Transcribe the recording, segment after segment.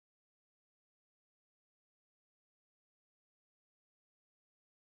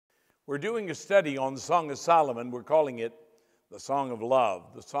We're doing a study on the Song of Solomon. We're calling it the Song of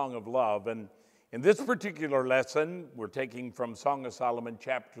Love, the Song of Love. And in this particular lesson, we're taking from Song of Solomon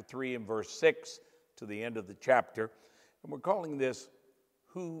chapter 3 and verse 6 to the end of the chapter. And we're calling this,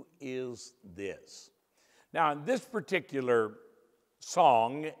 Who is This? Now, in this particular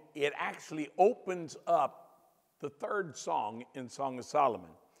song, it actually opens up the third song in Song of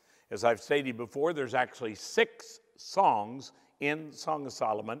Solomon. As I've stated before, there's actually 6 songs in Song of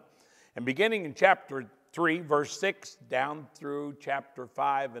Solomon. And beginning in chapter 3, verse 6, down through chapter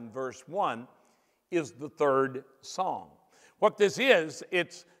 5 and verse 1 is the third song. What this is,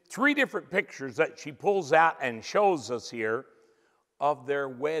 it's 3 different pictures that she pulls out and shows us here of their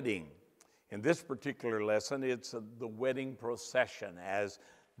wedding. In this particular lesson, it's the wedding procession as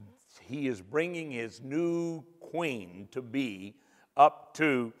he is bringing his new queen to be up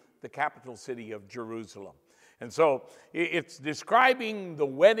to the capital city of Jerusalem. And so it's describing the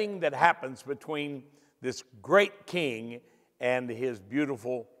wedding that happens between this great king and his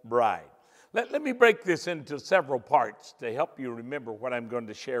beautiful bride. Let me break this into several parts to help you remember what I'm going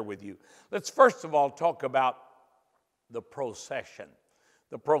to share with you. Let's first of all talk about the procession.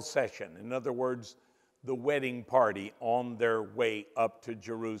 The procession, in other words, the wedding party on their way up to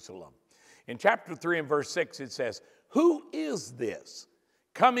Jerusalem. In chapter 3 and verse 6 it says, "Who is this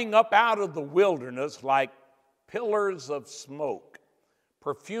coming up out of the wilderness like pillars of smoke,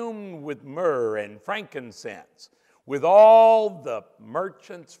 perfumed with myrrh and frankincense, with all the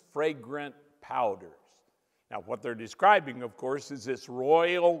merchants' fragrant powders?" Now, what they're describing, of course, is this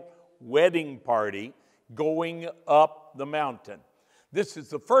royal wedding party going up the mountain. This is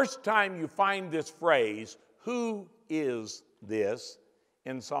the first time you find this phrase, "Who is this?"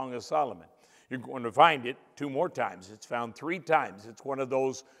 in Song of Solomon. You're going to find it 2 more times. It's found 3 times. It's one of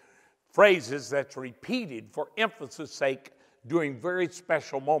those phrases that's repeated for emphasis' sake during very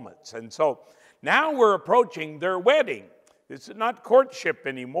special moments. And so now we're approaching their wedding. This is not courtship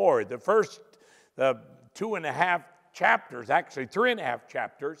anymore. The first 2.5 chapters, actually 3.5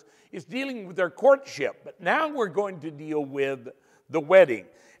 chapters, is dealing with their courtship. But now we're going to deal with the wedding.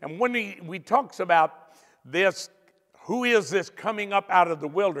 And when we talks about this, who is this coming up out of the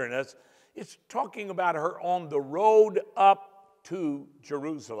wilderness, it's talking about her on the road up to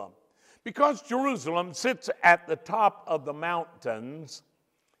Jerusalem. Because Jerusalem sits at the top of the mountains,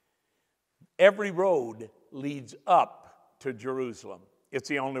 every road leads up to Jerusalem. It's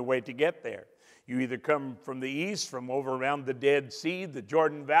the only way to get there. You either come from the east, from over around the Dead Sea, the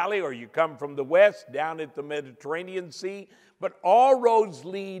Jordan Valley, or you come from the west, down at the Mediterranean Sea. But all roads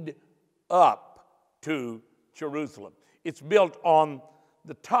lead up to Jerusalem. It's built on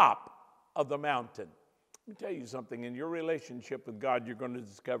the top of the mountain. Let me tell you something. In your relationship with God, you're going to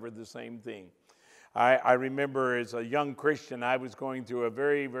discover the same thing. I remember as a young Christian, I was going through a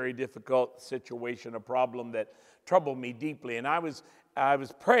very, very difficult situation, a problem that troubled me deeply. And I was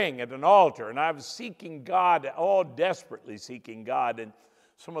praying at an altar, and I was seeking God, desperately seeking God. And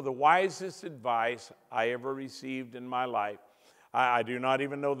some of the wisest advice I ever received in my life, I do not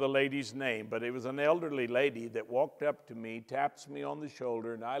even know the lady's name, but it was an elderly lady that walked up to me, taps me on the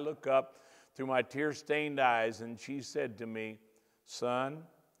shoulder, and I look up through my tear-stained eyes, and she said to me, "Son,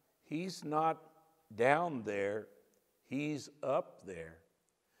 he's not down there, he's up there."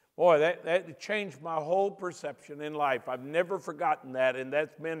 Boy, that changed my whole perception in life. I've never forgotten that, and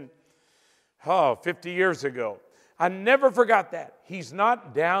that's been 50 years ago. I never forgot that. He's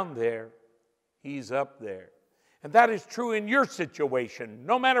not down there, he's up there. And that is true in your situation.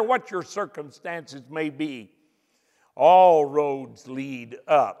 No matter what your circumstances may be, all roads lead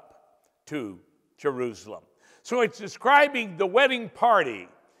up to Jerusalem. So it's describing the wedding party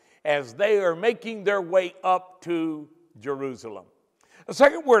as they are making their way up to Jerusalem. The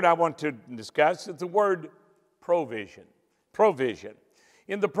second word I want to discuss is the word provision. Provision.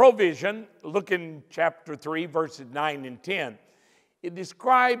 In the provision, look in chapter 3, verses 9 and 10. It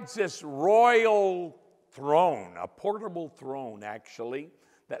describes this royal throne, a portable throne, actually,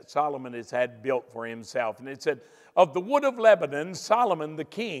 that Solomon has had built for himself. And it said, "Of the wood of Lebanon, Solomon the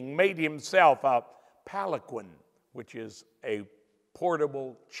king made himself a palanquin," which is a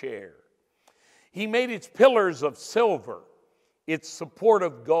portable chair. "He made its pillars of silver, its support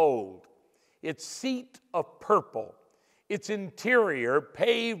of gold, its seat of purple, its interior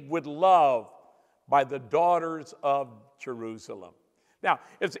paved with love by the daughters of Jerusalem." Now,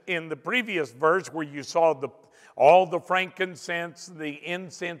 it's in the previous verse where you saw all the frankincense, the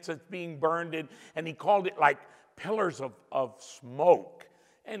incense that's being burned, and he called it like pillars of smoke.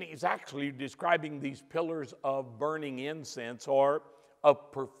 And he's actually describing these pillars of burning incense or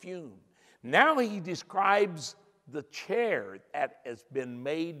of perfume. Now he describes the chair that has been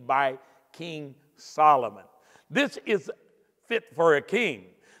made by King Solomon. This is fit for a king.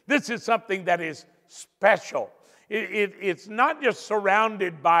 This is something that is special. It's not just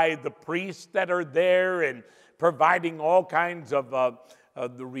surrounded by the priests that are there and providing all kinds of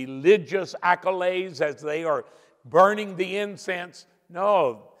the religious accolades as they are burning the incense.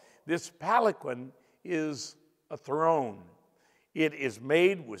 No, this palanquin is a throne. It is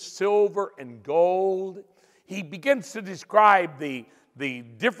made with silver and gold. He begins to describe the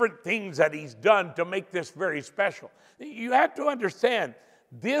different things that he's done to make this very special. You have to understand,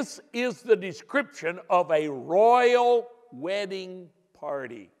 this is the description of a royal wedding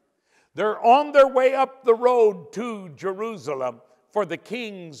party. They're on their way up the road to Jerusalem for the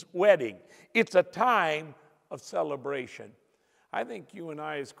king's wedding. It's a time of celebration. I think you and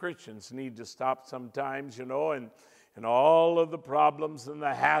I as Christians need to stop sometimes, and all of the problems and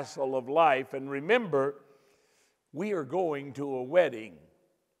the hassle of life, and remember, we are going to a wedding,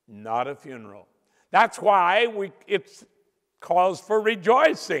 not a funeral. That's why it's cause for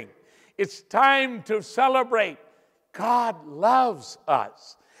rejoicing. It's time to celebrate. God loves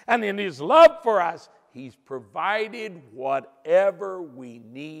us. And in his love for us, he's provided whatever we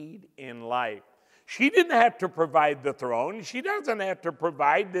need in life. She didn't have to provide the throne. She doesn't have to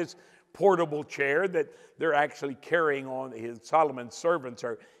provide this portable chair that they're actually carrying on. Solomon's servants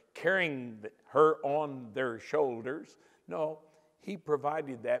are carrying her on their shoulders. No, he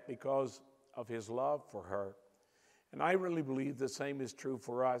provided that because of his love for her. And I really believe the same is true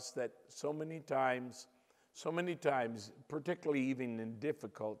for us, that so many times, particularly even in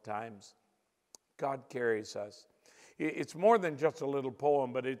difficult times, God carries us. It's more than just a little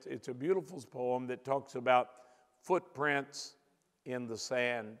poem, but it's a beautiful poem that talks about footprints in the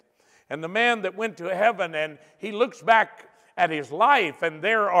sand. And the man that went to heaven, and he looks back at his life, and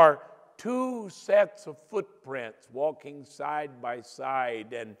there are two sets of footprints walking side by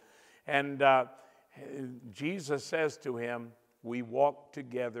side. And Jesus says to him, we walk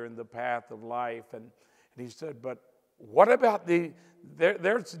together in the path of life. And he said, but what about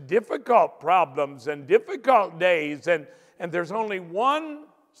there's difficult problems and difficult days, and there's only one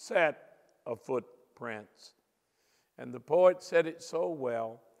set of footprints. And the poet said it so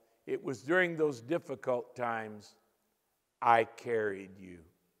well. It was during those difficult times I carried you.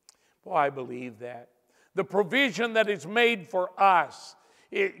 Boy, I believe that. The provision that is made for us,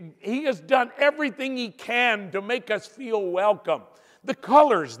 he has done everything he can to make us feel welcome. The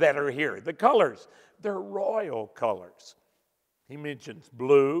colors that are here, they're royal colors. He mentions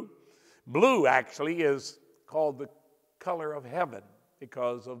blue. Blue actually is called the color of heaven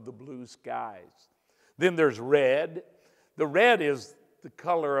because of the blue skies. Then there's red. The red is the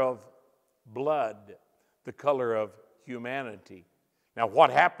color of blood, the color of humanity. Now, what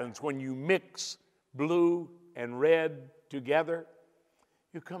happens when you mix blue and red together?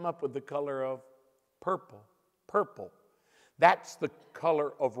 You come up with the color of purple. Purple. That's the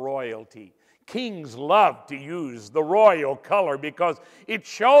color of royalty. Kings love to use the royal color because it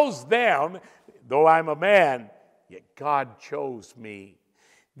shows them, though I'm a man, yet God chose me.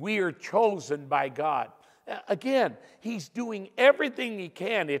 We are chosen by God. Again, he's doing everything he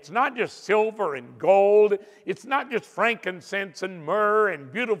can. It's not just silver and gold. It's not just frankincense and myrrh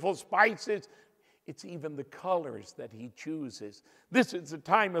and beautiful spices. It's even the colors that he chooses. This is a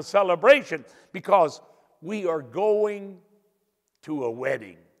time of celebration because we are going to a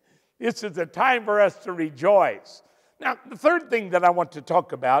wedding. This is a time for us to rejoice. Now, the third thing that I want to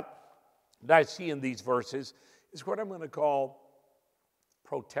talk about that I see in these verses is what I'm going to call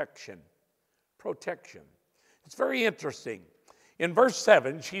protection. Protection. It's very interesting. In verse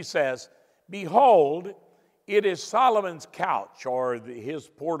 7, she says, behold, it is Solomon's couch, or his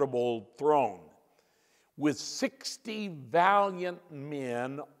portable throne, with 60 valiant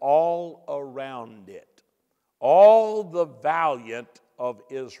men all around it. All the valiant of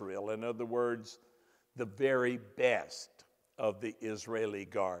Israel. In other words, the very best of the Israeli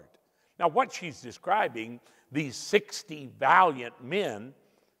guard. Now, what she's describing, these 60 valiant men,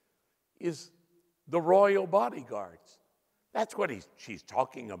 is the royal bodyguards. That's what she's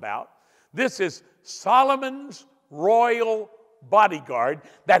talking about. This is Solomon's royal bodyguard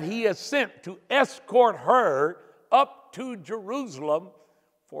that he has sent to escort her up to Jerusalem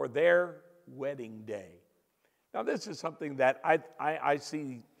for their wedding day. Now, this is something that I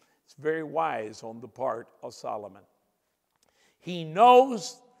see it's very wise on the part of Solomon. He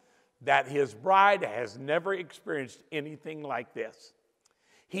knows that his bride has never experienced anything like this.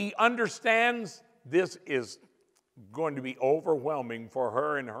 He understands this is going to be overwhelming for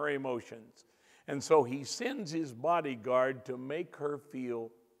her and her emotions. And so he sends his bodyguard to make her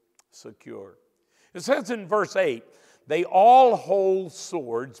feel secure. It says in verse 8, they all hold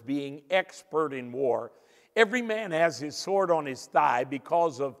swords, being expert in war. Every man has his sword on his thigh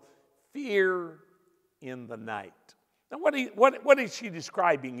because of fear in the night. Now, what is she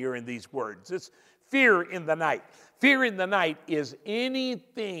describing here in these words? It's fear in the night. Fear in the night is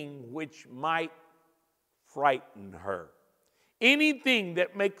anything which might frighten her. Anything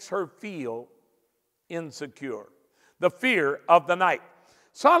that makes her feel insecure. The fear of the night.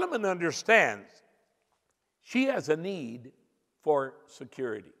 Solomon understands she has a need for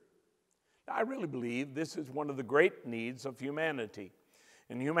security. I really believe this is one of the great needs of humanity.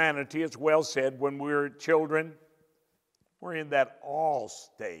 And humanity, it's well said, when we're children, we're in that awe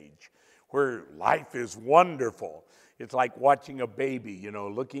stage where life is wonderful. It's like watching a baby,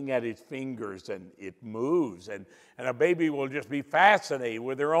 looking at its fingers, and it moves. And a baby will just be fascinated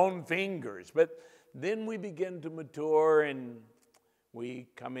with their own fingers. But then we begin to mature and we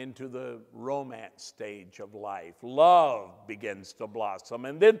come into the romance stage of life. Love begins to blossom.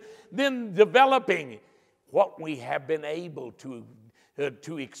 And then developing what we have been able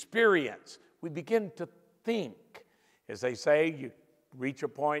to experience, we begin to think. As they say, you reach a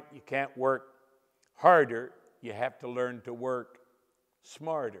point you can't work harder. You have to learn to work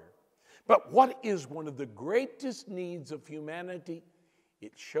smarter. But what is one of the greatest needs of humanity?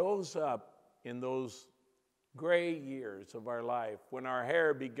 It shows up in those gray years of our life when our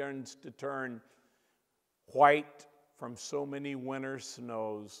hair begins to turn white from so many winter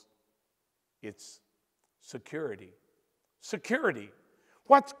snows. It's security. Security.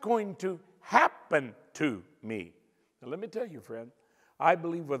 What's going to happen to me? Now, let me tell you, friend, I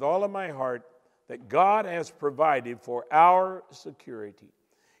believe with all of my heart that God has provided for our security.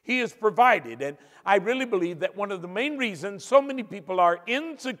 He has provided, and I really believe that one of the main reasons so many people are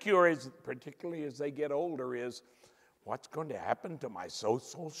insecure, particularly as they get older, is what's going to happen to my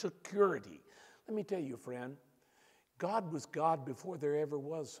social security? Let me tell you, friend, God was God before there ever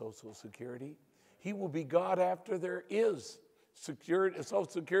was social security. He will be God after there is security. Social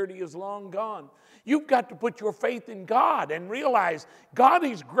security is long gone. You've got to put your faith in God and realize God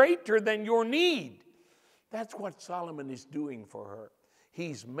is greater than your need. That's what Solomon is doing for her.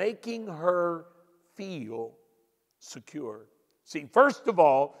 He's making her feel secure. See, first of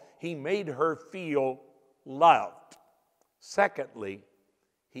all, he made her feel loved. Secondly,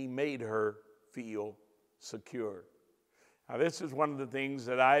 he made her feel secure. Now, this is one of the things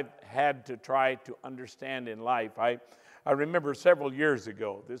that I've had to try to understand in life. I remember several years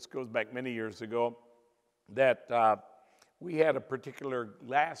ago, this goes back many years ago, that we had a particular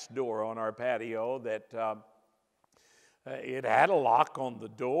glass door on our patio that it had a lock on the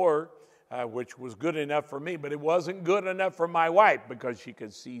door, which was good enough for me, but it wasn't good enough for my wife because she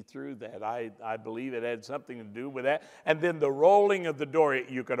could see through that. I believe it had something to do with that. And then the rolling of the door,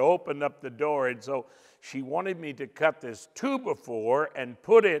 you could open up the door. And so she wanted me to cut this 2x4 and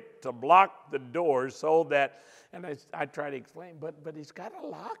put it to block the door so that, and I tried to explain, but it's got a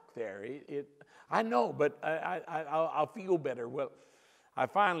lock there. I know, but I'll feel better. Well, I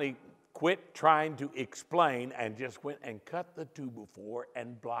finally quit trying to explain and just went and cut the 2x4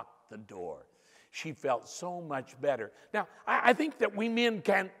 and blocked the door. She felt so much better. Now, I think that we men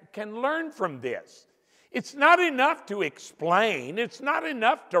can learn from this. It's not enough to explain. It's not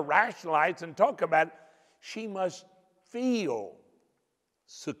enough to rationalize and talk about it. She must feel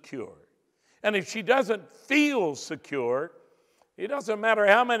secure. And if she doesn't feel secure, it doesn't matter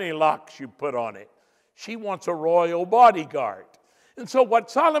how many locks you put on it. She wants a royal bodyguard. And so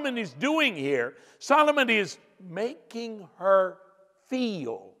what Solomon is doing here, Solomon is making her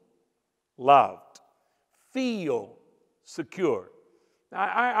feel loved, feel secure.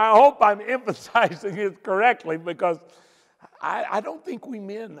 Now, I hope I'm emphasizing it correctly because I don't think we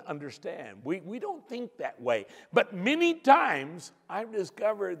men understand. We don't think that way. But many times I've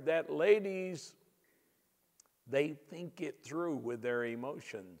discovered that ladies, they think it through with their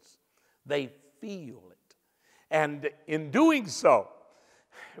emotions. They feel it. And in doing so,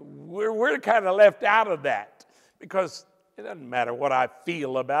 we're kind of left out of that because it doesn't matter what I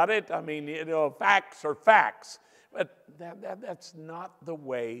feel about it. I mean, facts are facts. But that's not the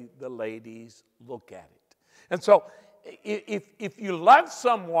way the ladies look at it. And so if you love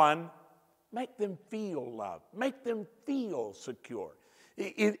someone, make them feel loved. Make them feel secure.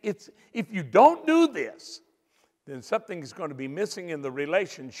 If you don't do this, then something's going to be missing in the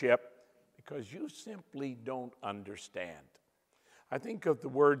relationship because you simply don't understand. I think of the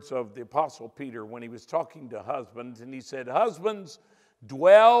words of the Apostle Peter when he was talking to husbands, and he said, "Husbands,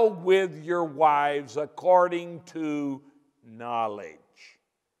 dwell with your wives according to knowledge."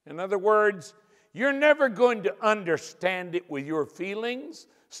 In other words, you're never going to understand it with your feelings,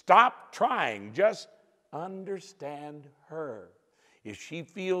 Stop trying. Just understand her. If she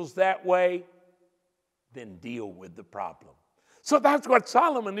feels that way, then deal with the problem. So that's what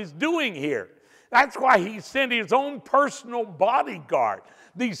Solomon is doing here. That's why he sent his own personal bodyguard.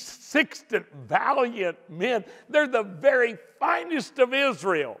 These 60 valiant men, they're the very finest of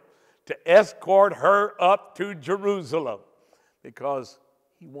Israel, to escort her up to Jerusalem because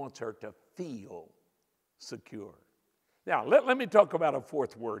he wants her to feel secure. Now, let me talk about a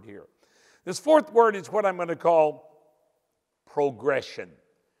fourth word here. This fourth word is what I'm going to call progression.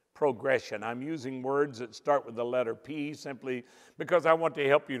 Progression. I'm using words that start with the letter P simply because I want to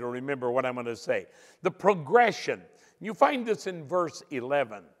help you to remember what I'm going to say. The progression. You find this in verse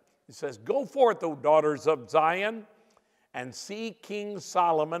 11. It says, "Go forth, O daughters of Zion, and see King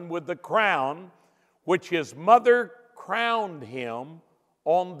Solomon with the crown which his mother crowned him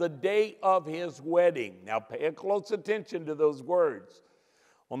on the day of his wedding." Now pay close attention to those words.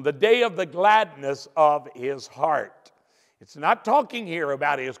 On the day of the gladness of his heart. It's not talking here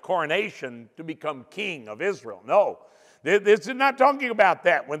about his coronation to become king of Israel. No, this is not talking about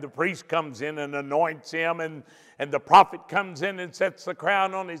that when the priest comes in and anoints him and the prophet comes in and sets the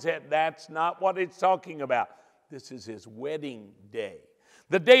crown on his head. That's not what it's talking about. This is his wedding day.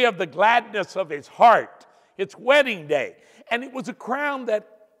 The day of the gladness of his heart. It's wedding day. And it was a crown that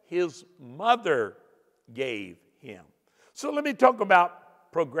his mother gave him. So let me talk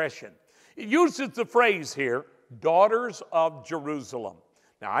about progression. It uses the phrase here, daughters of Jerusalem.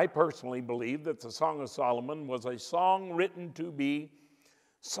 Now, I personally believe that the Song of Solomon was a song written to be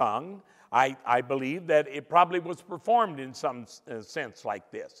sung. I believe that it probably was performed in some sense like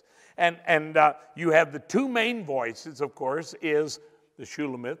this. And you have the two main voices, of course, is the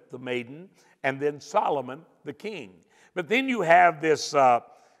Shulamith, the maiden, and then Solomon, the king. But then you have this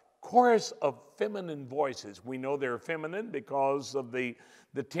chorus of feminine voices. We know they're feminine because of the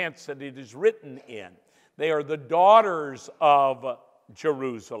tense that it is written in. They are the daughters of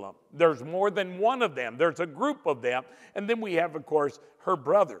Jerusalem. There's more than one of them. There's a group of them. And then we have, of course, her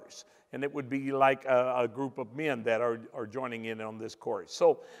brothers. And it would be like a group of men that are joining in on this chorus.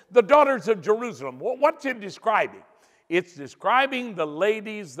 So the daughters of Jerusalem, what's it describing? It's describing the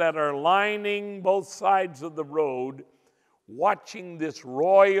ladies that are lining both sides of the road watching this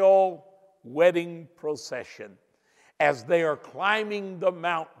royal wedding procession as they are climbing the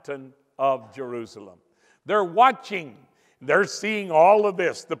mountain of Jerusalem. They're watching, they're seeing all of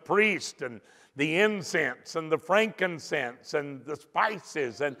this, the priest and the incense and the frankincense and the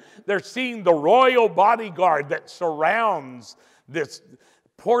spices, and they're seeing the royal bodyguard that surrounds this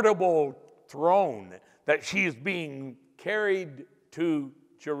portable throne that she is being carried to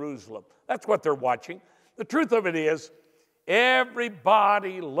Jerusalem. That's what they're watching. The truth of it is,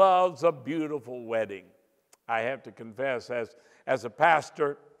 everybody loves a beautiful wedding. I have to confess, as a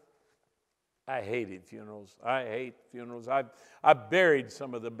pastor, I hated funerals. I hate funerals. I've buried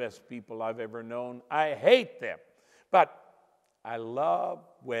some of the best people I've ever known. I hate them. But I love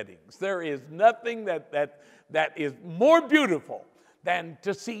weddings. There is nothing that is more beautiful than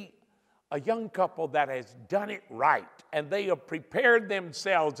to see a young couple that has done it right, and they have prepared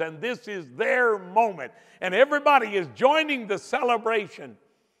themselves, and this is their moment, and everybody is joining the celebration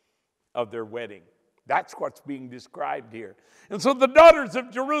of their wedding. That's what's being described here. And so the daughters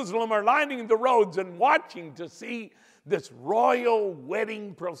of Jerusalem are lining the roads and watching to see this royal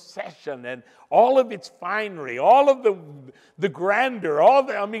wedding procession and all of its finery, all of the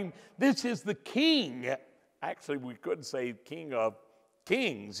grandeur, this is the king. Actually, we could say king of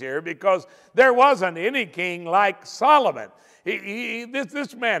kings here, because there wasn't any king like Solomon.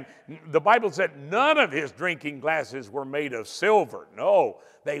 This man, the Bible said none of his drinking glasses were made of silver. No,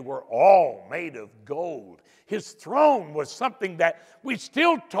 they were all made of gold. His throne was something that we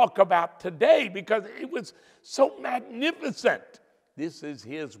still talk about today because it was so magnificent. This is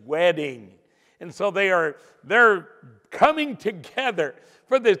his wedding. And so they're coming together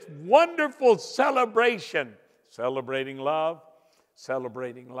for this wonderful celebration, celebrating love,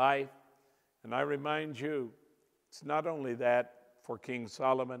 celebrating life. And I remind you, it's not only that for King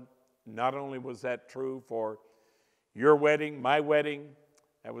Solomon, not only was that true for your wedding, my wedding,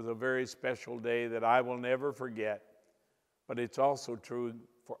 that was a very special day that I will never forget, but it's also true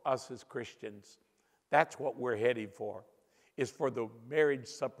for us as Christians. That's what we're heading for, is for the marriage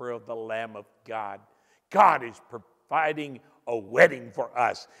supper of the Lamb of God. God is providing a wedding for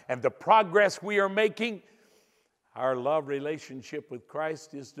us, and the progress we are making, our love relationship with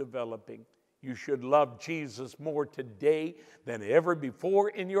Christ is developing. You should love Jesus more today than ever before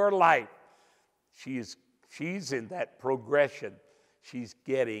in your life. She's in that progression. She's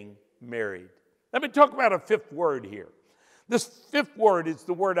getting married. Let me talk about a fifth word here. This fifth word is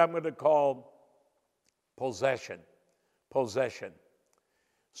the word I'm going to call possession. Possession.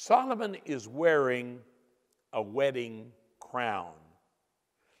 Solomon is wearing a wedding crown.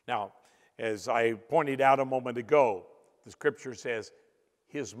 Now, as I pointed out a moment ago, the scripture says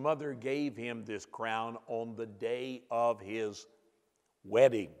his mother gave him this crown on the day of his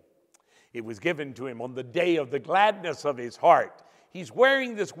wedding. It was given to him on the day of the gladness of his heart. He's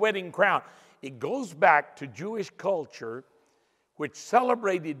wearing this wedding crown. It goes back to Jewish culture, which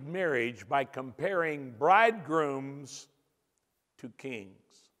celebrated marriage by comparing bridegrooms to kings.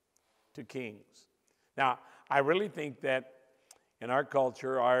 To kings. Now, I really think that in our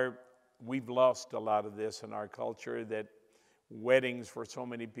culture, we've lost a lot of this in our culture, that weddings for so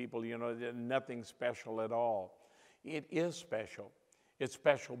many people, nothing special at all. It is special. It's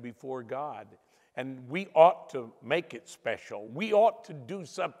special before God. And we ought to make it special. We ought to do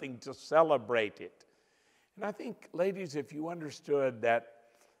something to celebrate it. And I think, ladies, if you understood that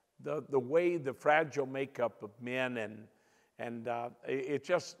the way the fragile makeup of men and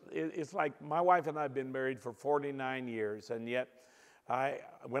it's like my wife and I have been married for 49 years, and yet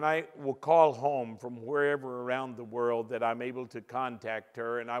when I will call home from wherever around the world that I'm able to contact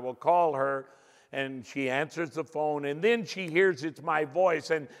her, and I will call her, and she answers the phone, and then she hears it's my voice,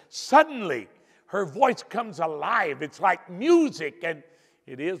 and suddenly her voice comes alive. It's like music, and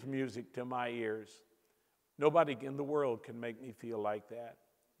it is music to my ears. Nobody in the world can make me feel like that.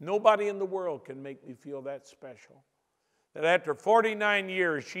 Nobody in the world can make me feel that special. That after 49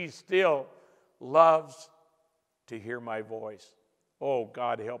 years, she still loves to hear my voice. Oh,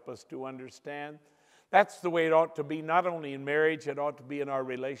 God, help us to understand. That's the way it ought to be, not only in marriage, it ought to be in our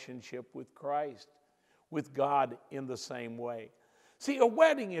relationship with Christ, with God in the same way. See, a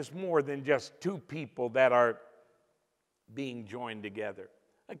wedding is more than just two people that are being joined together.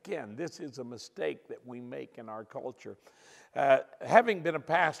 Again, this is a mistake that we make in our culture. Having been a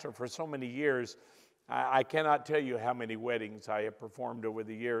pastor for so many years, I cannot tell you how many weddings I have performed over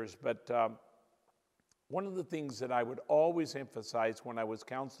the years, but one of the things that I would always emphasize when I was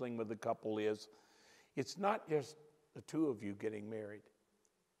counseling with a couple is, it's not just the two of you getting married.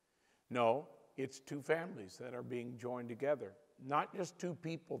 No, it's two families that are being joined together. Not just two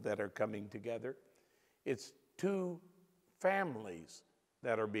people that are coming together. It's two families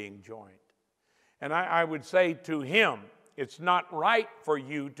that are being joined. And I would say to him, it's not right for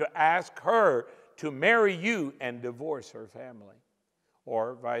you to ask her to marry you and divorce her family.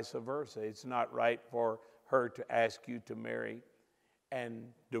 Or vice versa. It's not right for her to ask you to marry and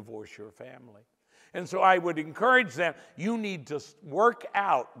divorce your family. And so I would encourage them, you need to work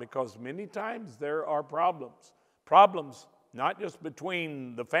out, because many times there are problems. Problems not just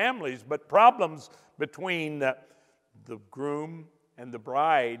between the families, but problems between the groom and the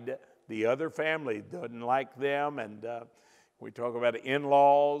bride. The other family doesn't like them, and we talk about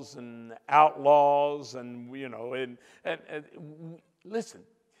in-laws and outlaws, and listen,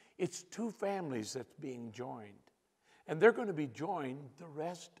 it's two families that's being joined, and they're going to be joined the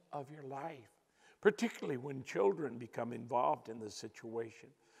rest of your life, particularly when children become involved in the situation.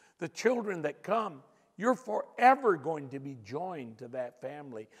 The children that come, you're forever going to be joined to that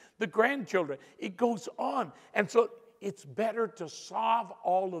family. The grandchildren, it goes on. And so it's better to solve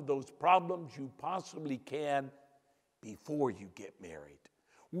all of those problems you possibly can before you get married.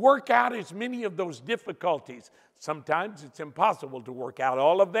 Work out as many of those difficulties. Sometimes it's impossible to work out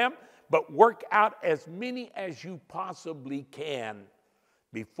all of them, but work out as many as you possibly can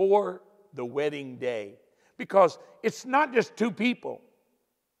before the wedding day. Because it's not just two people.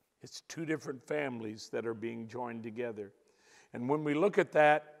 It's two different families that are being joined together. And when we look at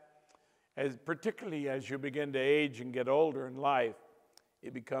that, particularly as you begin to age and get older in life,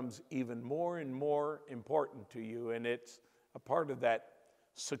 it becomes even more and more important to you. And it's a part of that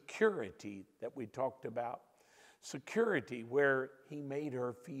security that we talked about. Security where he made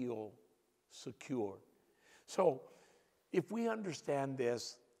her feel secure. So if we understand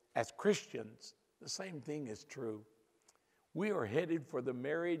this as Christians, the same thing is true. We are headed for the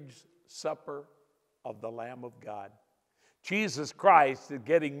marriage supper of the Lamb of God. Jesus Christ is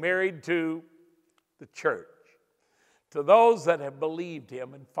getting married to the church, to those that have believed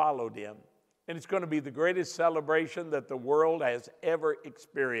him and followed him. And it's going to be the greatest celebration that the world has ever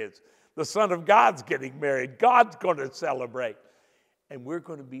experienced. The Son of God's getting married. God's going to celebrate. And we're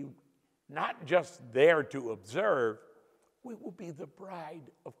going to be not just there to observe, we will be the bride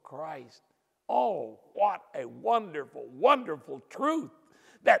of Christ. Oh, what a wonderful, wonderful truth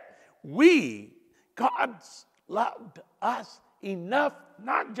that God's loved us enough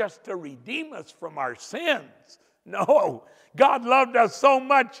not just to redeem us from our sins. No, God loved us so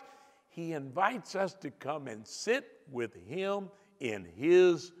much, he invites us to come and sit with him in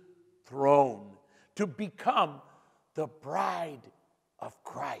his throne, to become the bride of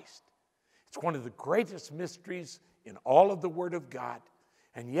Christ. It's one of the greatest mysteries in all of the Word of God,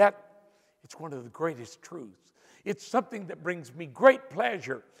 and yet it's one of the greatest truths. It's something that brings me great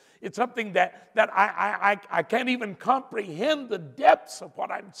pleasure. It's something that I can't even comprehend the depths of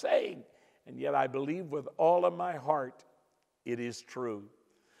what I'm saying, and yet I believe with all of my heart it is true.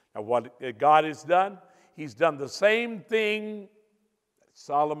 Now, what God has done, he's done the same thing that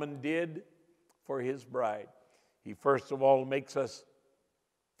Solomon did for his bride. He first of all makes us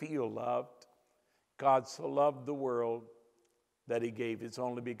feel loved. God so loved the world that he gave his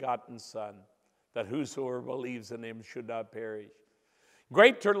only begotten Son, that whosoever believes in him should not perish.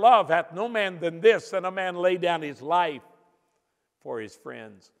 Greater love hath no man than this, than a man lay down his life for his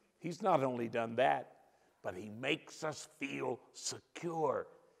friends. He's not only done that, but he makes us feel secure.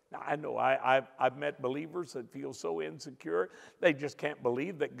 Now, I know I've met believers that feel so insecure. They just can't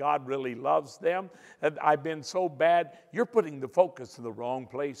believe that God really loves them. And I've been so bad. You're putting the focus in the wrong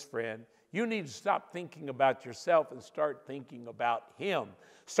place, friend. You need to stop thinking about yourself and start thinking about him.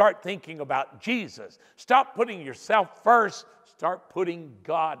 Start thinking about Jesus. Stop putting yourself first. Start putting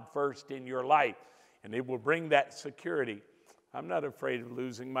God first in your life. And it will bring that security. I'm not afraid of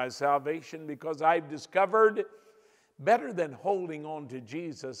losing my salvation, because I've discovered better than holding on to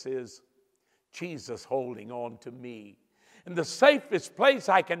Jesus is Jesus holding on to me. And the safest place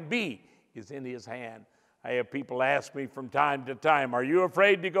I can be is in his hand. I have people ask me from time to time, are you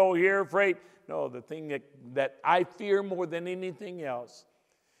afraid to go here? Afraid? No, the thing that I fear more than anything else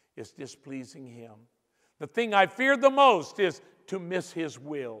is displeasing him. The thing I fear the most is to miss his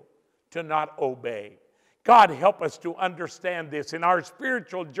will, to not obey. God, help us to understand this in our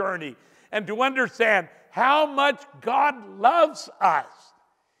spiritual journey, and to understand how much God loves us.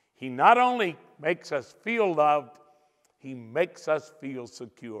 He not only makes us feel loved, he makes us feel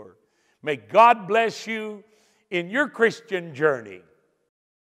secure. May God bless you in your Christian journey.